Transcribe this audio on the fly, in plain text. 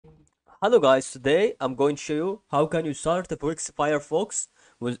Hello guys, today I'm going to show you how can you start a Wix Firefox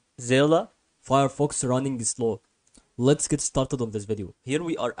with Mozilla Firefox running slow. Let's get started on this video. Here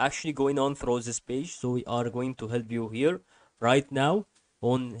we are actually going on through this page, so we are going to help you here right now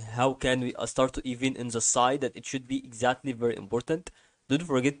on how can we start to even in the side that it should be exactly very important. Don't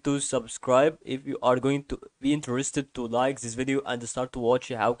forget to subscribe if you are going to be interested to like this video and start to watch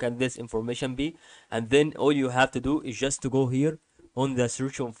how can this information be, and then all you have to do is just to go here on the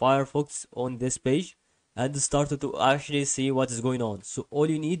search on Firefox on this page and start to actually see what is going on. So all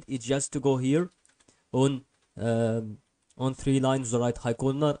you need is just to go here on um, on three lines the right high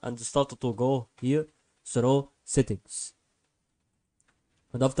corner and start to go here through settings.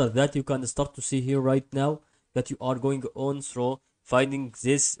 And after that you can start to see here right now that you are going on through finding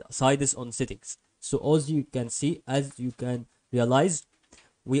this sides on settings. So as you can see, as you can realize,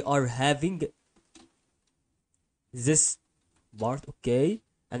 we are having this part, okay,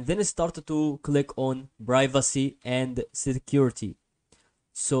 and then start to click on privacy and security.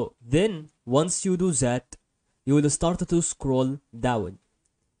 So then once you do that, you will start to scroll down,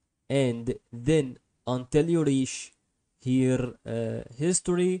 and then until you reach here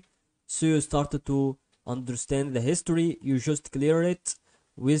history. So you start to understand the history, you just clear it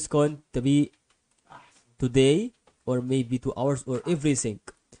with going to be today or maybe 2 hours or everything.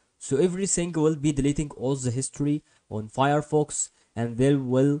 So everything will be deleting all the history on Firefox, and they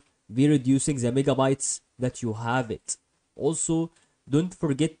will be reducing the megabytes that you have it. Also, don't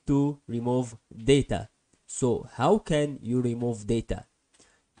forget to remove data. So how can you remove data?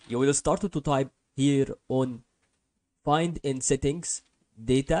 You will start to type here on find in settings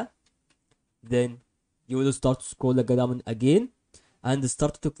data, then you will start to scroll down again and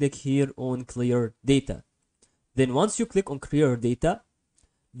start to click here on clear data. Then once you click on clear data,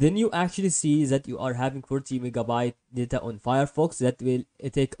 then you actually see that you are having 40 megabyte data on Firefox. That will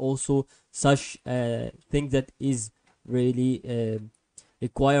take also such thing that is really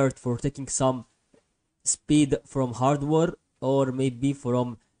required for taking some speed from hardware or maybe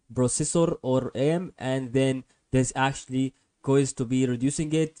from processor or RAM, and then there's actually going to be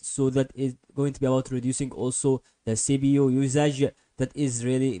reducing it, so that is going to be about reducing also the CPU usage that is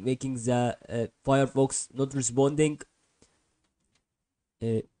really making the Firefox not responding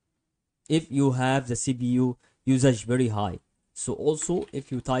uh, if you have the CPU usage very high. So also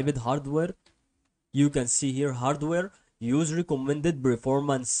if you type it hardware, you can see here hardware use recommended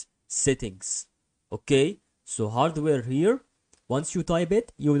performance settings. Okay, so hardware here, once you type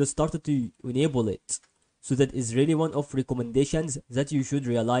it, you will start to enable it. So that is really one of recommendations that you should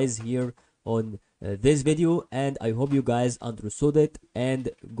realize here on this video, and I hope you guys understood it, and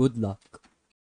good luck.